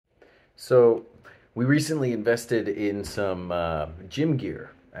So we recently invested in some gym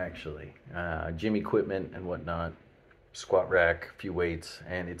gear, actually, gym equipment and whatnot, squat rack, a few weights,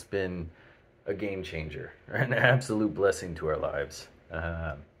 and it's been a game changer, an absolute blessing to our lives.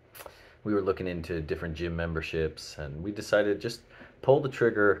 We were looking into different gym memberships, and we decided just pull the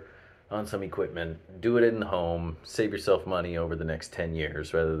trigger on some equipment, do it in the home, save yourself money over the next 10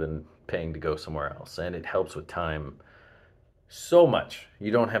 years rather than paying to go somewhere else. And it helps with time so much.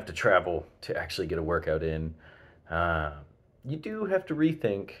 You don't have to travel to actually get a workout in. Uh, you do have to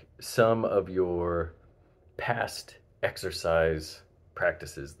rethink some of your past exercise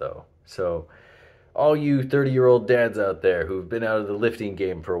practices, though. So, all you 30-year-old dads out there who've been out of the lifting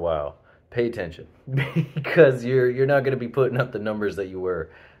game for a while, pay attention because you're not going to be putting up the numbers that you were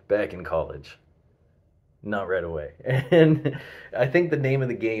back in college. Not right away. And I think the name of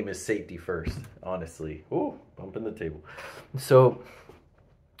the game is safety first, honestly. Ooh, bumping the table. So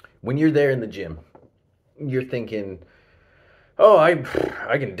when you're there in the gym, you're thinking, "Oh, I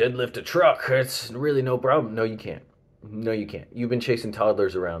can deadlift a truck. It's really no problem." No, you can't. No, you can't. You've been chasing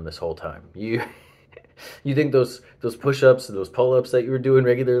toddlers around this whole time. You think those push-ups and those pull-ups that you were doing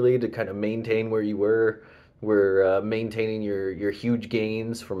regularly to kind of maintain where you were maintaining your huge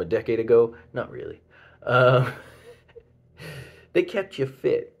gains from a decade ago? Not really. Uh, they kept you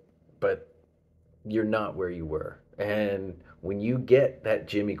fit, but you're not where you were. And when you get that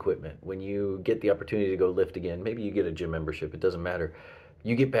gym equipment, when you get the opportunity to go lift again, maybe you get a gym membership, it doesn't matter.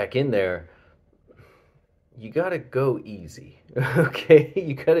 You get back in there, you gotta go easy, okay?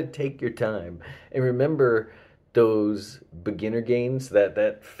 You gotta take your time. And remember those beginner gains,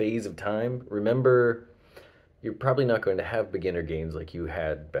 that phase of time. Remember, you're probably not going to have beginner gains like you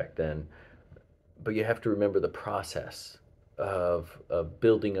had back then, but you have to remember the process of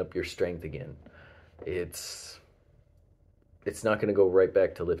building up your strength again. It's it's not going to go right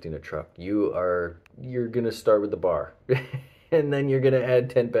back to lifting a truck. You're going to start with the bar. And then you're going to add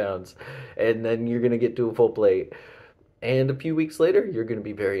 10 pounds, and then you're going to get to a full plate. And a few weeks later, you're going to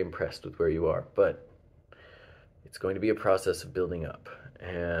be very impressed with where you are. But it's going to be a process of building up.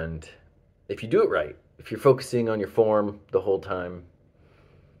 And if you do it right, if you're focusing on your form the whole time,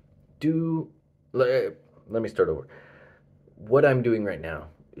 do let me start over. What I'm doing right now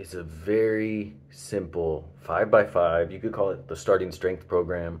is a very simple 5x5. You could call it the starting strength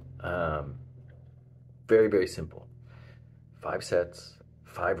program. Very, very simple. 5 sets,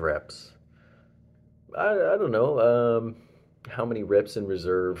 5 reps. I don't know how many reps in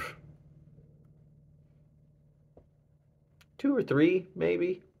reserve. 2 or 3,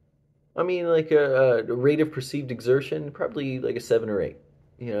 maybe. I mean, like a rate of perceived exertion, probably like a 7 or 8.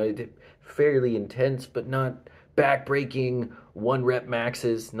 Fairly intense, but not back-breaking 1 rep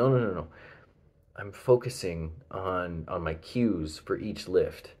maxes. No, no, no, no. I'm focusing on my cues for each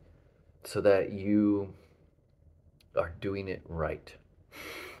lift so that you are doing it right.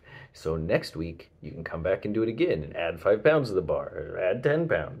 So next week, you can come back and do it again and add 5 pounds to the bar, or add 10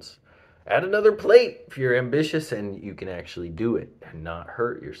 pounds. Add another plate if you're ambitious and you can actually do it and not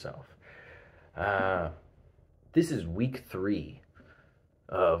hurt yourself. This is week 3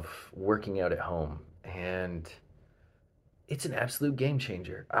 of working out at home, and it's an absolute game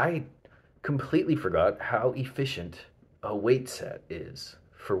changer. I completely forgot how efficient a weight set is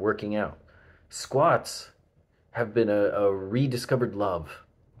for working out. Squats have been a rediscovered love.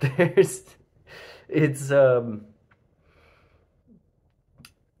 There's, it's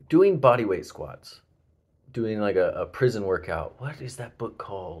doing body weight squats, doing like a prison workout. What is that book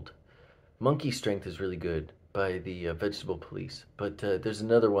called? Monkey Strength is really good by the Vegetable Police, but there's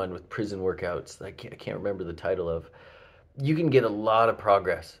another one with prison workouts that I can't remember the title of. You can get a lot of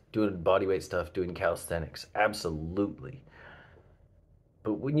progress doing bodyweight stuff, doing calisthenics, absolutely.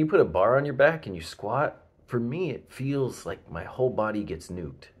 But when you put a bar on your back and you squat, for me, it feels like my whole body gets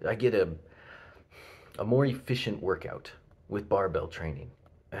nuked. I get a more efficient workout with barbell training.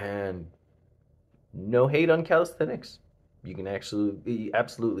 And no hate on calisthenics. You can actually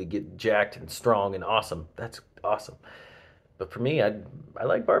absolutely get jacked and strong and awesome. That's awesome. But for me, I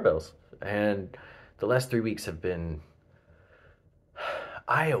like barbells. And the last 3 weeks have been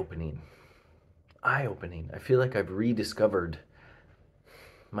eye-opening. Eye-opening. I feel like I've rediscovered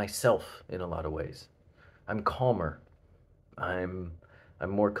myself in a lot of ways. I'm calmer. I'm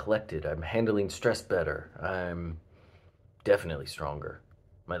more collected. I'm handling stress better. I'm definitely stronger.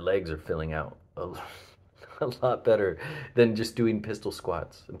 My legs are filling out a lot better than just doing pistol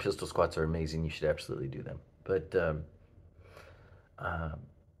squats. And pistol squats are amazing. You should absolutely do them. But uh,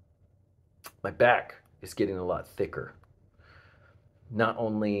 my back is getting a lot thicker. Not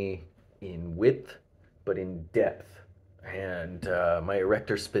only in width, but in depth. and my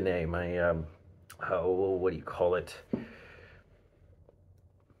erector spinae, my oh, what do you call it?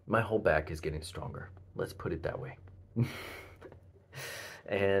 My whole back is getting stronger. Let's put it that way.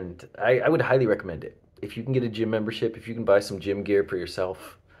 And I would highly recommend it. If you can get a gym membership, if you can buy some gym gear for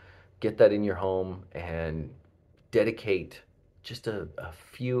yourself, get that in your home and dedicate just a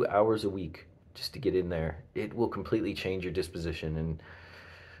few hours a week just to get in there. It will completely change your disposition and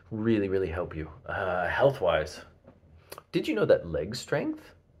really, really help you. Health wise, did you know that leg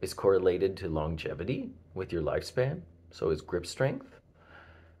strength is correlated to longevity with your lifespan? So is grip strength.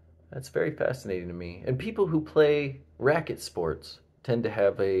 That's very fascinating to me. And people who play racket sports tend to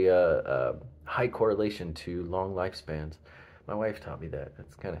have a high correlation to long lifespans. My wife taught me that.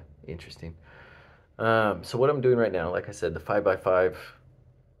 That's kind of interesting. So what I'm doing right now, like I said, the 5x5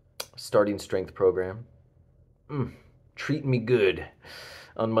 starting strength program, treating me good.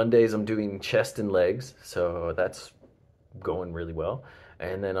 On Mondays, I'm doing chest and legs, so that's going really well.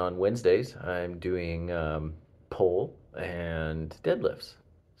 And then on Wednesdays, I'm doing pull and deadlifts.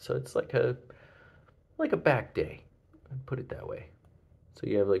 So it's like a back day, put it that way. So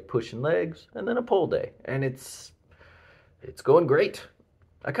you have like pushing legs and then a pull day, and it's going great.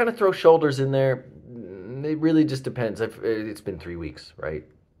 I kind of throw shoulders in there. It really just depends. It's been 3 weeks, right?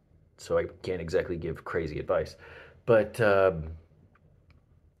 So I can't exactly give crazy advice, but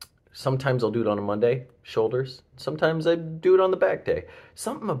sometimes I'll do it on a Monday, shoulders. Sometimes I do it on the back day.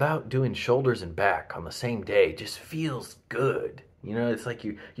 Something about doing shoulders and back on the same day just feels good. You know, it's like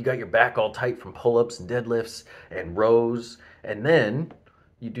you got your back all tight from pull-ups and deadlifts and rows, and then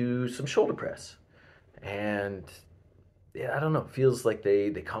you do some shoulder press. And yeah, I don't know, it feels like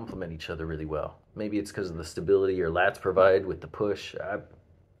they complement each other really well. Maybe it's because of the stability your lats provide with the push. I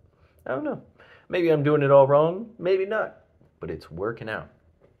don't know. Maybe I'm doing it all wrong, maybe not, but it's working out.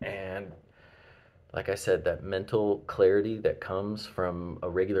 And like I said, that mental clarity that comes from a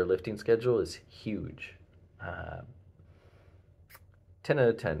regular lifting schedule is huge. 10 out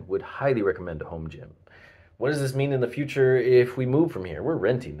of 10 would highly recommend a home gym. What does this mean in the future if we move from here? We're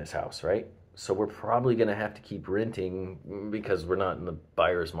renting this house, right? So we're probably going to have to keep renting because we're not in the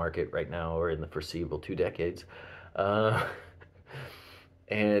buyer's market right now or in the foreseeable 2 decades. And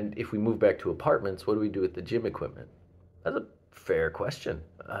if we move back to apartments, what do we do with the gym equipment? That's a fair question.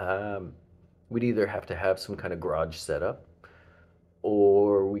 We'd either have to have some kind of garage setup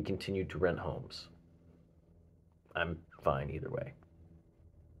or we continue to rent homes. I'm fine either way.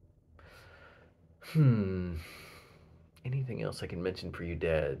 Anything else I can mention for you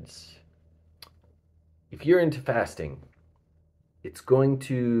dads? If you're into fasting, it's going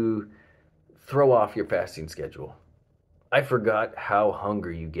to throw off your fasting schedule. I forgot how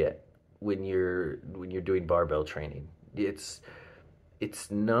hungry you get when you're doing barbell training. It's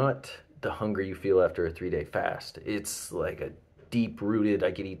not the hunger you feel after a 3-day fast. It's like a deep-rooted,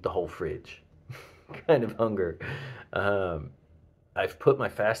 I could eat the whole fridge kind of hunger. I've put my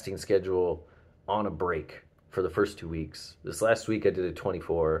fasting schedule on a break for the first 2 weeks. This last week I did a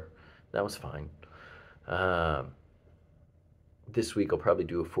 24. That was fine. This week I'll probably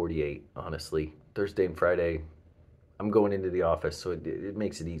do a 48, honestly. Thursday and Friday, I'm going into the office, so it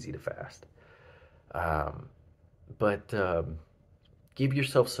makes it easy to fast. But give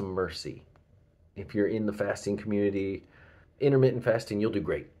yourself some mercy. If you're in the fasting community, intermittent fasting, you'll do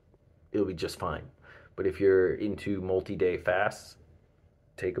great. It'll be just fine. But if you're into multi-day fasts,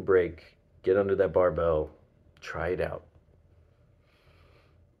 take a break, get under that barbell, try it out.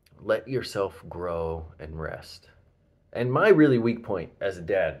 Let yourself grow and rest. And my really weak point as a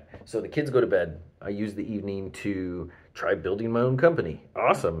dad, so the kids go to bed, I use the evening to try building my own company.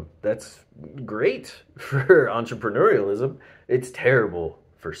 Awesome. That's great for entrepreneurialism. It's terrible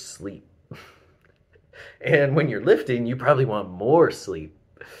for sleep. And when you're lifting, you probably want more sleep.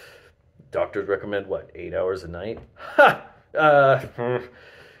 Doctors recommend what, 8 hours a night? Ha!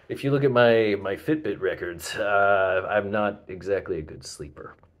 If you look at my Fitbit records, I'm not exactly a good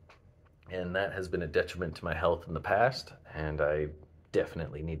sleeper. And that has been a detriment to my health in the past, and I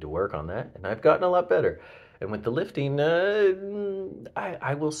definitely need to work on that, and I've gotten a lot better. And with the lifting,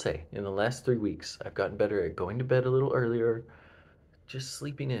 I will say, in the last 3 weeks, I've gotten better at going to bed a little earlier, just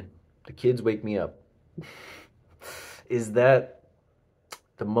sleeping in. The kids wake me up. Is that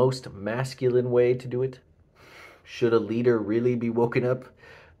the most masculine way to do it? Should a leader really be woken up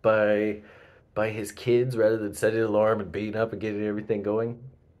by his kids rather than setting an alarm and being up and getting everything going?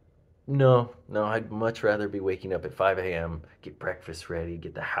 No, I'd much rather be waking up at 5 a.m., get breakfast ready,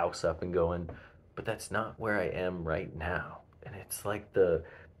 get the house up and going. But that's not where I am right now. And it's like the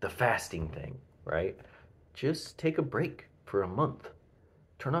fasting thing, right? Just take a break for a month.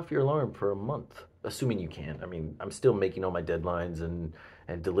 Turn off your alarm for a month. assuming you can. I mean, I'm still making all my deadlines and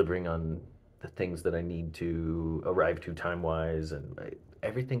delivering on the things that I need to arrive to time-wise, and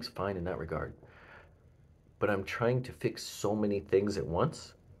everything's fine in that regard. But I'm trying to fix so many things at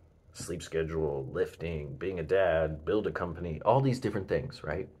once. Sleep schedule, lifting, being a dad, build a company, all these different things,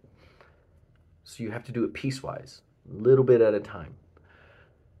 right? So you have to do it piecewise, a little bit at a time.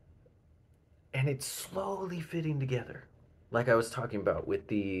 And it's slowly fitting together. Like I was talking about with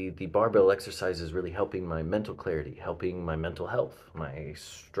the barbell exercises, really helping my mental clarity, helping my mental health, my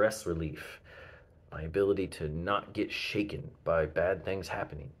stress relief, my ability to not get shaken by bad things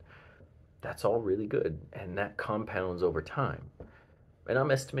happening. That's all really good, and that compounds over time. And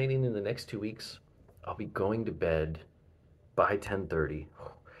I'm estimating in the next 2 weeks, I'll be going to bed by 10:30.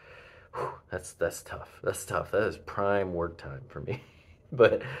 That's tough. That's tough. That is prime work time for me.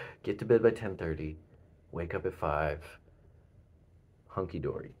 But get to bed by 10:30, wake up at 5, hunky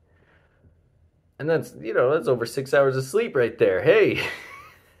dory. And that's over 6 hours of sleep right there. Hey,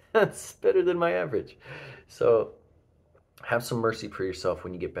 that's better than my average. So have some mercy for yourself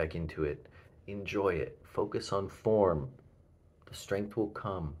when you get back into it. Enjoy it. Focus on form. The strength will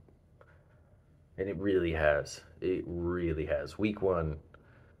come. And it really has. It really has. Week 1,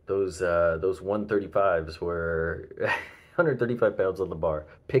 those 135s were 135 pounds on the bar.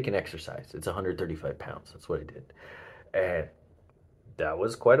 Pick an exercise. It's 135 pounds. That's what I did. And that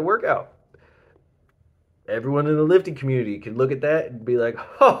was quite a workout. Everyone in the lifting community can look at that and be like,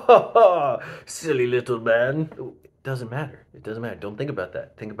 ha ha ha, silly little man. It doesn't matter. It doesn't matter. Don't think about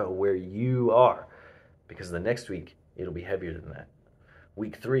that. Think about where you are. Because the next week, it'll be heavier than that.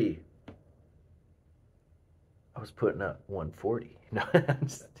 Week 3, I was putting up 140. No, I'm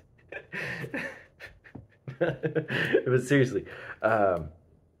just... But seriously,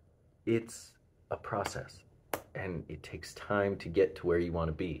 it's a process, and it takes time to get to where you want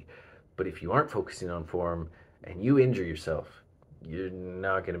to be. But if you aren't focusing on form and you injure yourself, you're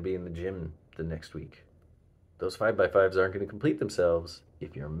not going to be in the gym the next week. Those 5x5s aren't going to complete themselves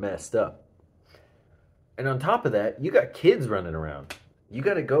if you're messed up. And on top of that, you got kids running around. You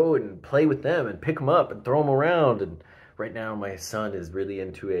got to go and play with them and pick them up and throw them around. And right now, my son is really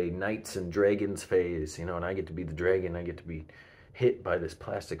into a knights and dragons phase, and I get to be the dragon. I get to be hit by this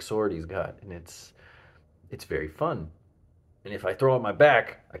plastic sword he's got, and it's very fun. And if I throw out my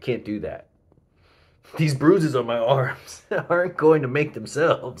back, I can't do that. These bruises on my arms aren't going to make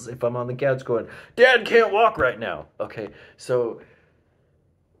themselves if I'm on the couch going, Dad can't walk right now. Okay, so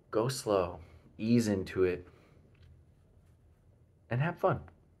go slow, ease into it, and have fun.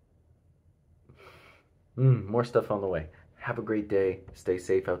 More stuff on the way. Have a great day. Stay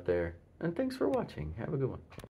safe out there. And thanks for watching. Have a good one.